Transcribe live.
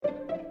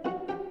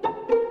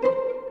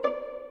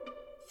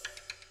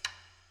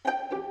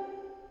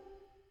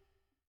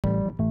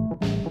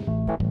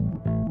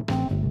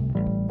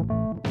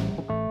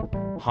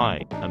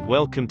Hi, and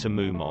welcome to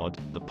MooMod,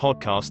 the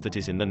podcast that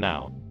is in the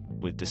now,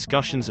 with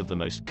discussions of the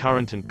most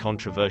current and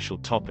controversial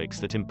topics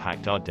that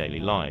impact our daily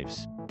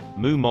lives.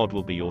 MooMod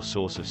will be your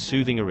source of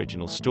soothing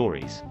original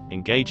stories,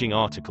 engaging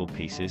article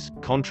pieces,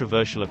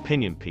 controversial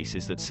opinion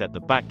pieces that set the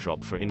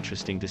backdrop for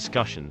interesting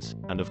discussions,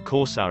 and of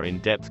course our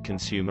in-depth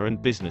consumer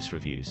and business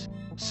reviews.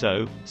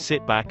 So,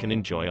 sit back and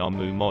enjoy our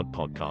MooMod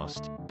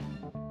podcast.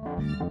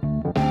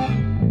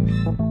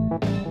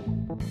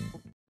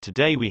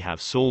 Today we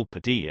have Saul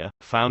Padilla,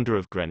 founder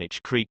of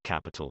Greenwich Creek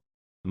Capital.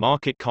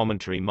 Market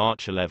commentary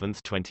March 11,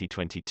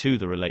 2022.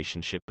 The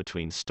relationship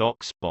between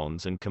stocks,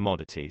 bonds and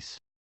commodities.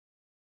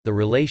 The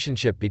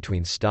relationship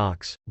between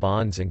stocks,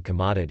 bonds and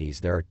commodities.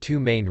 There are two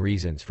main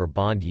reasons for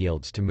bond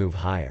yields to move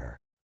higher.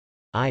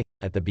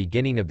 At the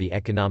beginning of the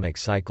economic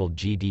cycle,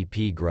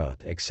 GDP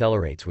growth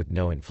accelerates with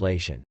no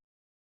inflation.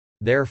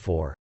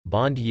 Therefore,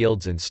 bond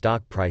yields and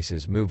stock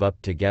prices move up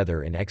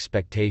together in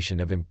expectation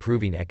of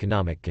improving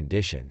economic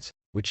conditions,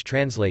 which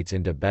translates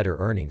into better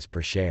earnings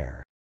per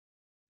share.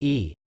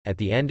 At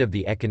the end of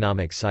the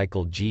economic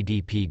cycle,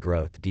 GDP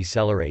growth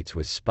decelerates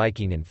with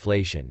spiking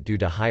inflation due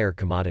to higher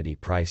commodity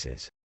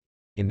prices.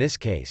 In this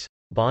case,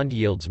 bond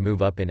yields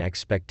move up in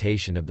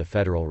expectation of the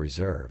Federal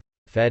Reserve,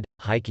 Fed,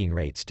 hiking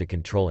rates to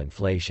control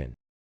inflation.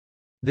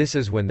 This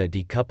is when the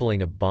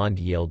decoupling of bond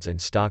yields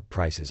and stock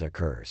prices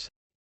occurs.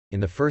 In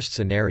the first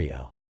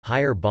scenario,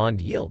 higher bond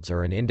yields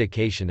are an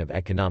indication of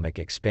economic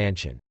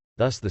expansion,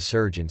 thus the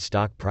surge in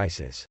stock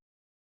prices.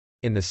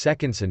 In the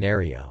second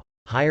scenario,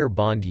 higher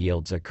bond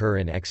yields occur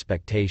in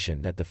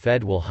expectation that the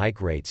Fed will hike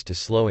rates to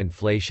slow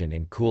inflation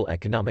and cool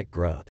economic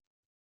growth.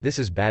 This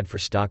is bad for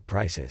stock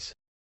prices.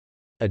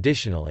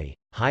 Additionally,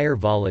 higher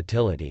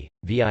volatility,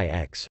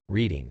 VIX,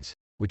 readings,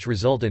 which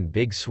result in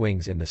big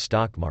swings in the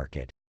stock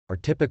market, are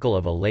typical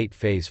of a late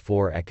phase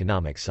 4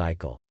 economic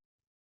cycle.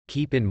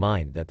 Keep in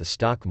mind that the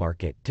stock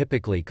market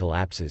typically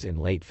collapses in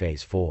late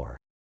phase 4.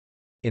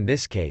 In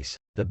this case,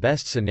 the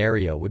best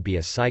scenario would be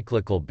a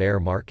cyclical bear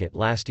market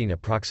lasting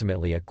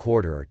approximately a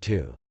quarter or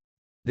two.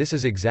 This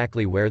is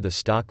exactly where the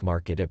stock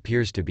market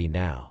appears to be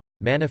now,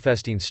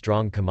 manifesting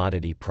strong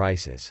commodity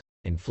prices,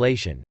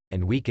 inflation,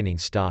 and weakening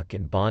stock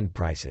and bond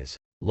prices.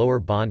 Lower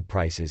bond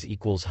prices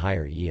equals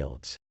higher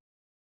yields.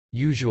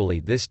 Usually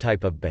this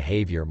type of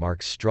behavior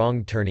marks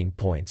strong turning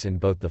points in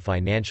both the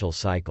financial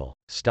cycle,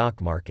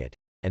 stock market,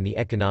 and the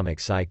economic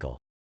cycle.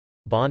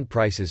 Bond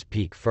prices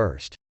peak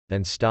first,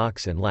 then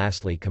stocks and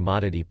lastly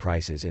commodity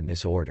prices in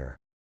this order.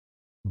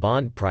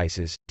 Bond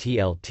prices,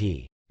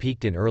 TLT,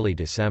 peaked in early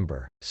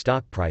December,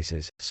 stock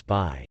prices,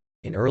 SPY,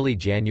 in early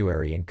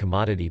January and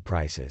commodity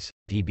prices,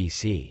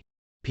 DBC,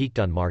 peaked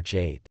on March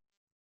 8.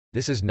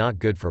 This is not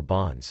good for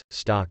bonds,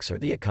 stocks or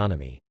the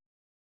economy.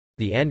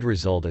 The end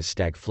result is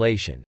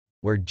stagflation,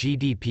 where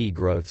GDP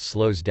growth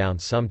slows down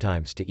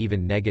sometimes to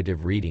even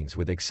negative readings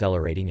with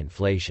accelerating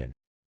inflation.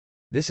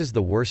 This is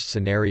the worst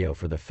scenario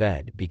for the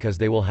Fed because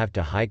they will have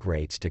to hike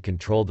rates to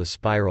control the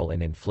spiral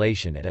in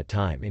inflation at a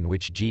time in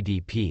which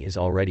GDP is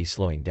already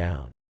slowing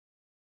down.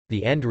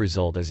 The end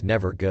result is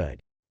never good.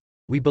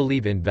 We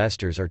believe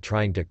investors are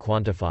trying to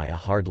quantify a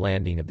hard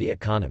landing of the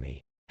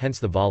economy, hence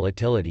the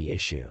volatility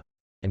issue,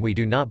 and we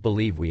do not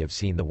believe we have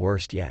seen the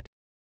worst yet.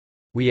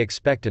 We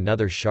expect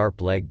another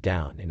sharp leg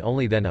down and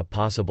only then a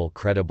possible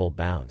credible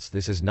bounce.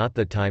 This is not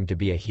the time to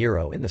be a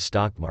hero in the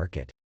stock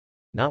market.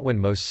 Not when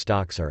most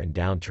stocks are in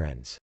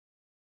downtrends.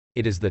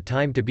 It is the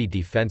time to be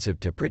defensive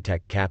to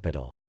protect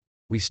capital.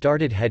 We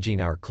started hedging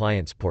our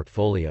clients'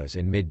 portfolios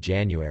in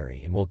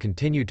mid-January and will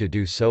continue to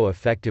do so,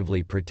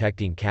 effectively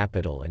protecting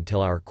capital until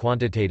our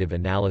quantitative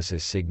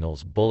analysis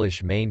signals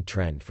bullish main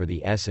trend for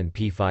the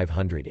S&P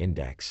 500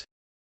 index.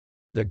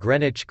 The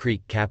Greenwich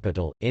Creek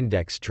Capital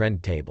Index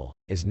Trend Table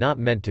is not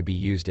meant to be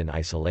used in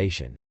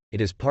isolation. It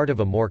is part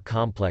of a more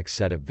complex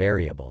set of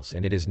variables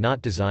and it is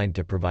not designed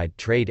to provide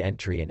trade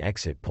entry and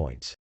exit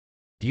points.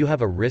 Do you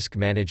have a risk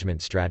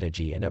management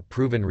strategy and a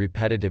proven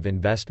repetitive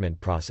investment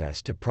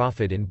process to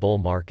profit in bull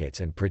markets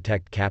and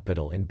protect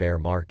capital in bear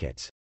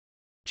markets?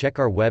 Check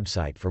our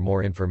website for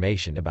more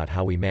information about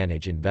how we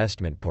manage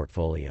investment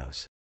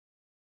portfolios.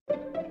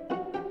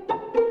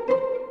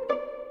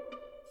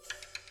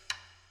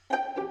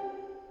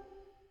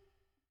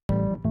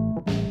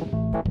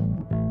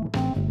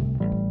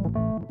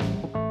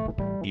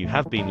 You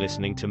have been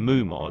listening to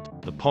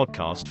MooMod, the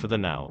podcast for the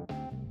now.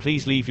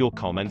 Please leave your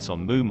comments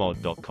on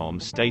moomod.com.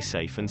 Stay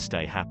safe and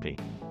stay happy.